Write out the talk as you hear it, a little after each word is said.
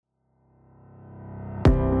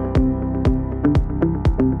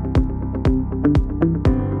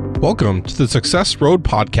Welcome to the Success Road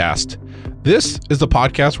Podcast. This is the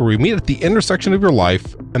podcast where we meet at the intersection of your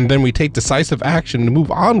life, and then we take decisive action to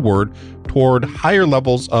move onward toward higher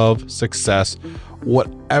levels of success,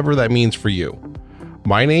 whatever that means for you.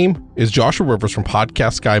 My name is Joshua Rivers from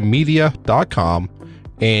PodcastGuyMedia.com,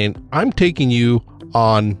 and I'm taking you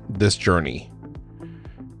on this journey.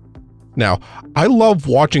 Now, I love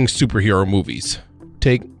watching superhero movies.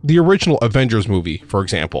 Take the original Avengers movie, for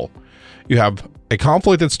example. You have a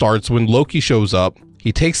conflict that starts when Loki shows up,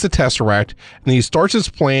 he takes the Tesseract, and he starts his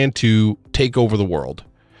plan to take over the world.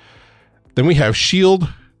 Then we have S.H.I.E.L.D.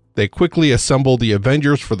 They quickly assemble the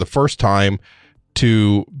Avengers for the first time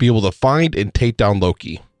to be able to find and take down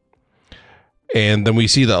Loki. And then we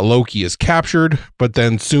see that Loki is captured, but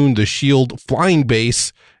then soon the S.H.I.E.L.D. flying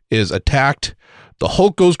base is attacked. The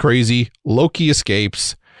Hulk goes crazy, Loki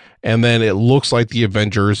escapes, and then it looks like the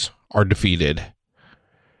Avengers are defeated.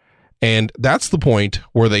 And that's the point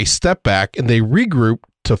where they step back and they regroup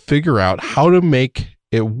to figure out how to make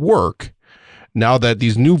it work now that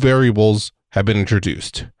these new variables have been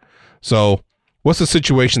introduced. So what's the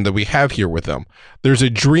situation that we have here with them? There's a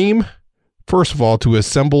dream, first of all, to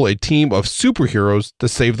assemble a team of superheroes to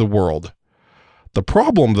save the world. The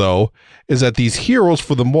problem, though, is that these heroes,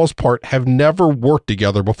 for the most part, have never worked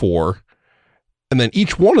together before. And then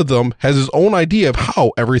each one of them has his own idea of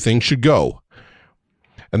how everything should go.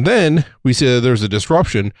 And then we see that there's a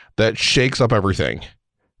disruption that shakes up everything,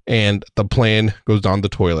 and the plan goes down the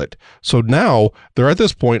toilet. So now they're at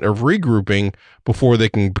this point of regrouping before they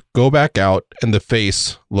can go back out and to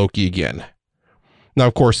face Loki again. Now,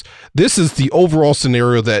 of course, this is the overall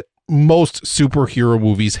scenario that most superhero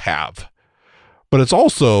movies have, but it's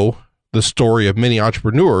also the story of many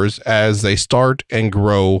entrepreneurs as they start and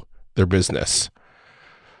grow their business.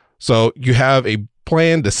 So you have a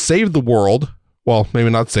plan to save the world. Well, maybe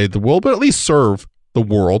not save the world, but at least serve the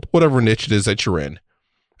world, whatever niche it is that you're in.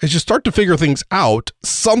 As you start to figure things out,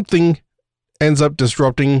 something ends up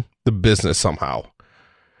disrupting the business somehow.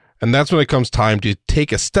 And that's when it comes time to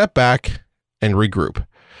take a step back and regroup.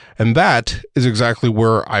 And that is exactly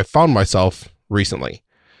where I found myself recently.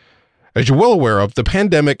 As you're well aware of, the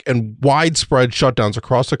pandemic and widespread shutdowns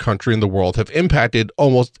across the country and the world have impacted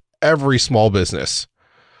almost every small business.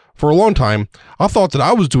 For a long time, I thought that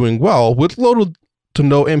I was doing well with little to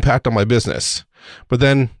no impact on my business. But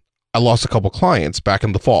then I lost a couple clients back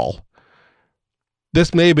in the fall.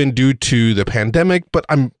 This may have been due to the pandemic, but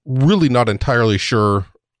I'm really not entirely sure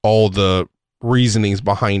all the reasonings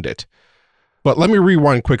behind it. But let me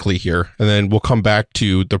rewind quickly here, and then we'll come back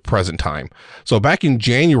to the present time. So back in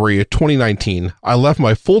January of 2019, I left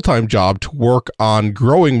my full-time job to work on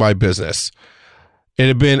growing my business. It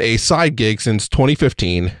had been a side gig since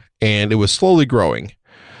 2015, and it was slowly growing.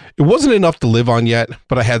 It wasn't enough to live on yet,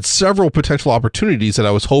 but I had several potential opportunities that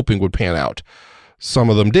I was hoping would pan out.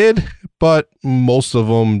 Some of them did, but most of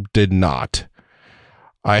them did not.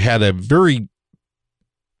 I had a very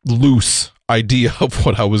loose idea of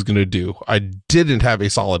what I was going to do. I didn't have a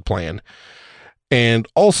solid plan. And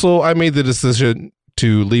also, I made the decision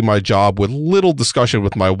to leave my job with little discussion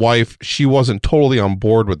with my wife. She wasn't totally on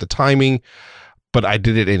board with the timing, but I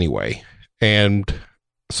did it anyway. And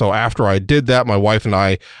so after I did that, my wife and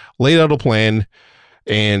I laid out a plan,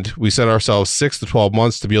 and we set ourselves 6 to 12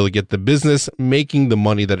 months to be able to get the business making the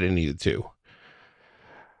money that it needed to.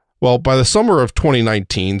 Well, by the summer of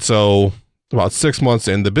 2019, so about 6 months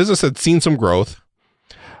in, the business had seen some growth,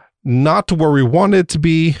 not to where we wanted it to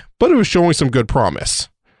be, but it was showing some good promise.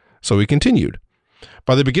 So we continued.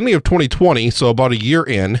 By the beginning of 2020, so about a year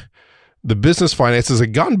in, the business finances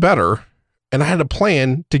had gotten better, and I had a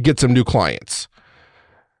plan to get some new clients.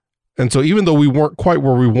 And so even though we weren't quite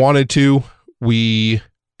where we wanted to, we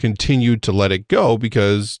continued to let it go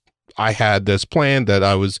because I had this plan that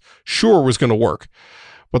I was sure was going to work.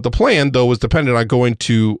 But the plan, though, was dependent on going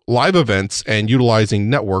to live events and utilizing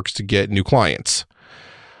networks to get new clients.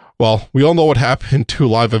 Well, we all know what happened to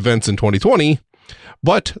live events in 2020,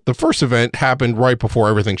 but the first event happened right before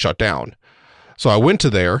everything shut down. So I went to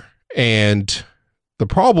there, and the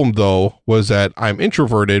problem, though, was that I'm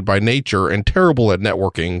introverted by nature and terrible at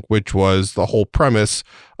networking, which was the whole premise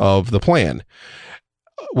of the plan,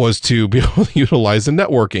 was to be able to utilize the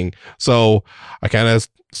networking. So I kind of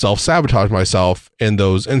self-sabotage myself in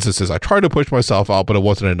those instances. I tried to push myself out, but it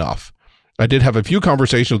wasn't enough. I did have a few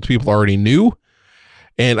conversations with people I already knew,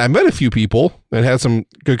 and I met a few people and had some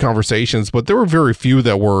good conversations, but there were very few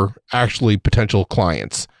that were actually potential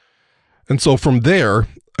clients. And so from there,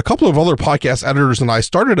 a couple of other podcast editors and I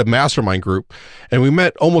started a mastermind group, and we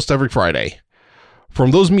met almost every Friday.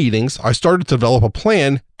 From those meetings, I started to develop a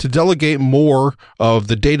plan to delegate more of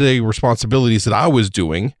the day-to-day responsibilities that I was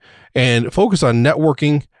doing and focus on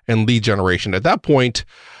networking and lead generation. At that point,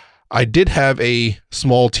 I did have a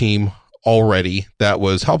small team already that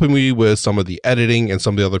was helping me with some of the editing and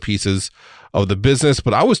some of the other pieces of the business,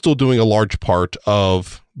 but I was still doing a large part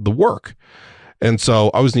of the work. And so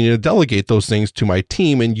I was needing to delegate those things to my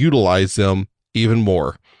team and utilize them even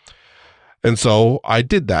more. And so I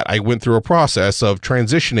did that. I went through a process of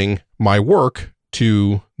transitioning my work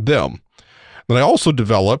to them. Then I also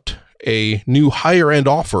developed a new higher end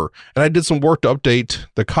offer, and I did some work to update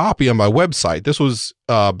the copy on my website. This was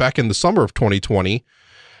back in the summer of 2020,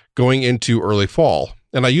 going into early fall.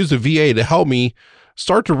 And I used a VA to help me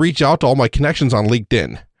start to reach out to all my connections on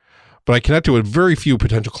LinkedIn, but I connected with very few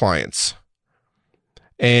potential clients.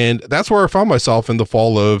 And that's where I found myself in the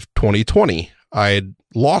fall of 2020. I had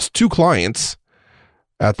lost 2 clients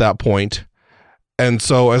at that point. And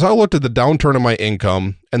so as I looked at the downturn in my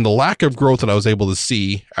income and the lack of growth that I was able to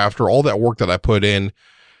see after all that work that I put in,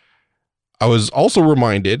 I was also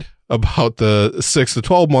reminded about the 6 to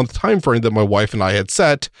 12 month time frame that my wife and I had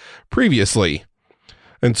set previously.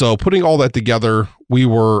 And so putting all that together, we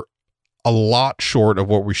were a lot short of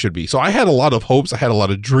what we should be. So I had a lot of hopes. I had a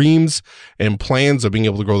lot of dreams and plans of being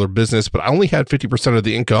able to grow their business, but I only had 50% of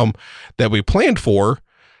the income that we planned for.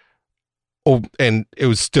 Oh, and it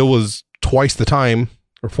was twice the time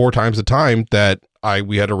or 4 times the time that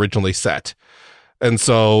we had originally set. And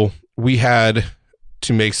so we had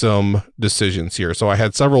to make some decisions here. So I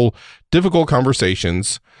had several difficult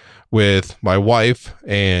conversations with my wife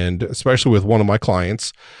and especially with one of my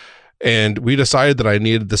clients. And we decided that I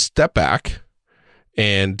needed to step back.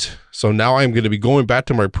 And so now I'm going to be going back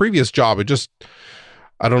to my previous job.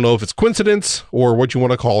 I don't know if it's coincidence or what you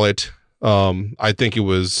want to call it. I think it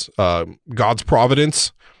was God's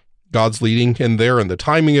providence, God's leading in there and the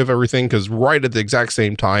timing of everything. Because right at the exact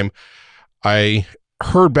same time, I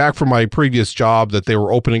heard back from my previous job that they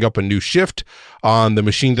were opening up a new shift on the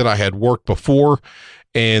machine that I had worked before,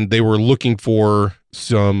 and they were looking for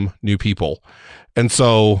some new people. And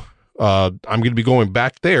so I'm going to be going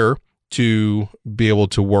back there to be able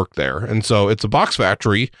to work there. And so it's a box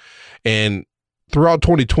factory, and throughout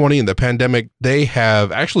 2020 and the pandemic, they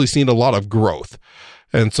have actually seen a lot of growth.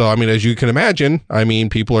 And so, I mean, as you can imagine,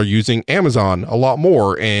 people are using Amazon a lot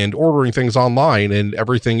more and ordering things online, and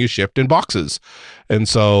everything is shipped in boxes. And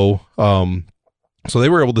so, so they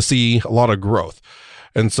were able to see a lot of growth.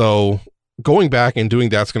 And so going back and doing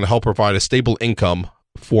that's going to help provide a stable income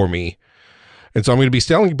for me. And so I'm going to be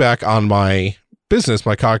scaling back on my business,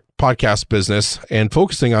 my podcast business, and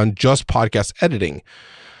focusing on just podcast editing.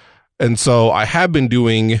 And so I have been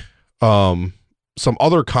doing some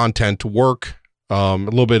other content work, a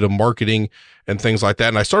little bit of marketing and things like that.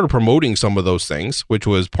 And I started promoting some of those things, which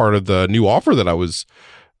was part of the new offer that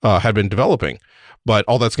I had been developing. But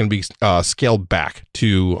all that's going to be scaled back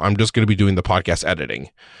to, I'm just going to be doing the podcast editing.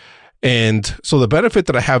 And so the benefit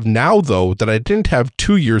that I have now, though, that I didn't have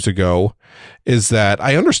 2 years ago, is that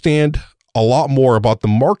I understand a lot more about the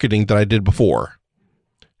marketing that I did before.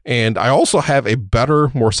 And I also have a better,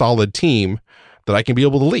 more solid team that I can be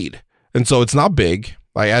able to lead. And so it's not big.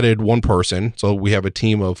 I added 1 person. So we have a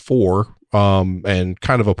team of 4 and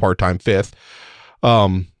kind of a part-time 5th.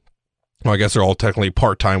 Well, I guess they're all technically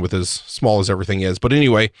part-time with as small as everything is. But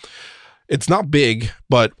anyway, it's not big,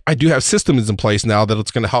 but I do have systems in place now that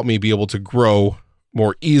it's going to help me be able to grow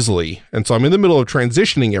more easily. And so I'm in the middle of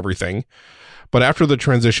transitioning everything. But after the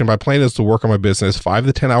transition, my plan is to work on my business 5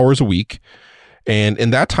 to 10 hours a week. And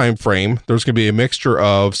in that time frame, there's going to be a mixture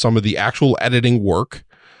of some of the actual editing work.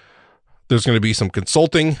 There's going to be some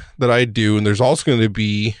consulting that I do, and there's also going to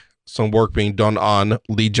be some work being done on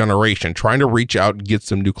lead generation, trying to reach out and get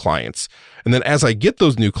some new clients. And then as I get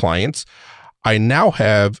those new clients, I now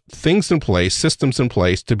have things in place, systems in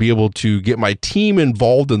place to be able to get my team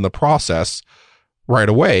involved in the process right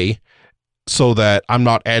away so that I'm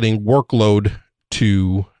not adding workload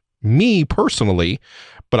to me personally,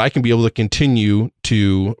 but I can be able to continue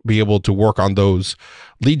to be able to work on those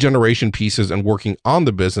lead generation pieces and working on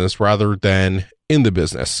the business rather than in the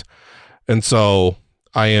business. And so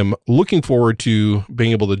I am looking forward to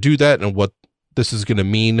being able to do that and what this is going to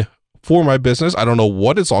mean for my business. I don't know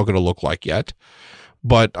what it's all going to look like yet,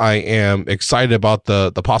 but I am excited about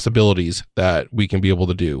the possibilities that we can be able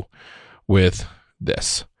to do with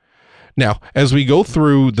this. Now, as we go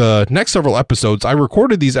through the next several episodes, I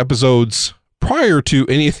recorded these episodes prior to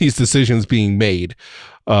any of these decisions being made.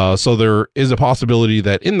 So there is a possibility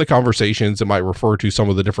that in the conversations, it might refer to some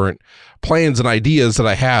of the different plans and ideas that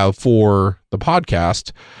I have for the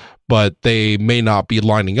podcast, but they may not be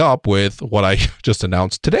lining up with what I just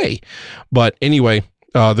announced today. But anyway,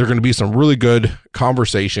 there are going to be some really good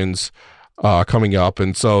conversations coming up.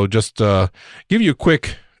 And so just give you a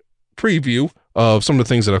quick preview of some of the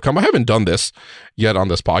things that have come. I haven't done this yet on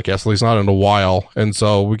this podcast, at least not in a while. And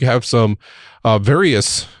so we have some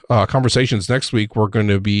various conversations next week. We're going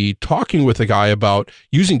to be talking with a guy about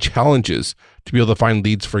using challenges to be able to find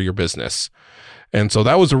leads for your business. And so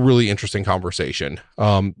that was a really interesting conversation.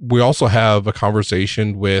 We also have a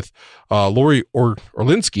conversation with Lori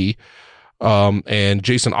Orlinsky and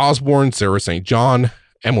Jason Osborne, Sarah St. John,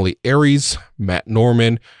 Emily Aries, Matt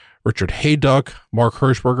Norman, Richard Hayduck, Mark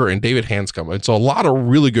Hirschberger, and David Hanscom. And so a lot of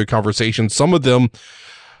really good conversations. Some of them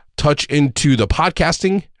touch into the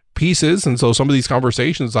podcasting pieces. And so some of these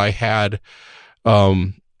conversations I had,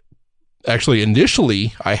 actually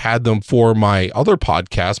initially I had them for my other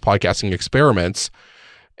podcast, Podcasting Experiments.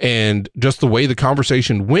 And just the way the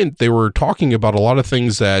conversation went, they were talking about a lot of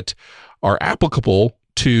things that are applicable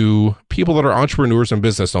to people that are entrepreneurs and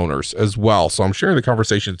business owners as well. So I'm sharing the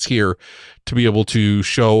conversations here to be able to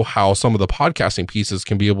show how some of the podcasting pieces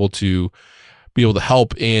can be able to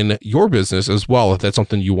help in your business as well, if that's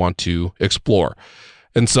something you want to explore.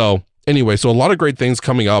 And so anyway, so a lot of great things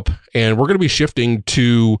coming up, and we're going to be shifting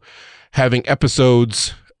to having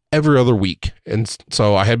episodes every other week. And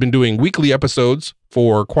so I had been doing weekly episodes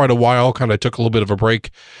for quite a while, kind of took a little bit of a break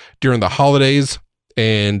during the holidays.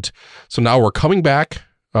 And so now we're coming back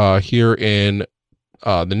here in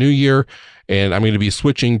the new year, and I'm going to be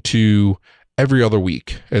switching to every other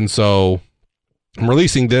week. And so I'm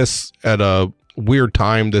releasing this at a weird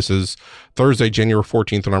time. This is Thursday, January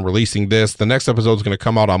 14th, when I'm releasing this. The next episode is going to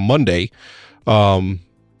come out on Monday,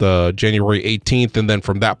 the January 18th. And then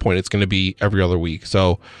from that point, it's going to be every other week.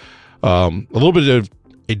 So a little bit of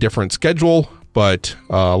a different schedule, but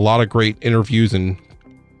a lot of great interviews and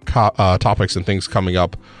topics and things coming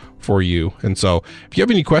up for you. And so if you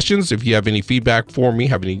have any questions, if you have any feedback for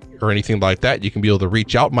me, or anything like that, you can be able to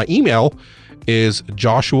reach out. My email is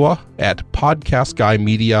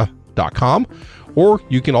joshua@podcastguymedia.com, or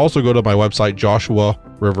you can also go to my website,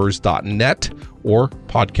 joshuarivers.net or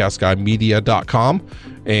podcastguymedia.com,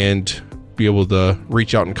 and be able to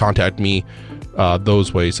reach out and contact me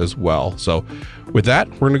those ways as well. So with that,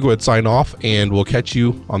 we're going to go ahead and sign off, and we'll catch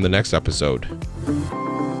you on the next episode.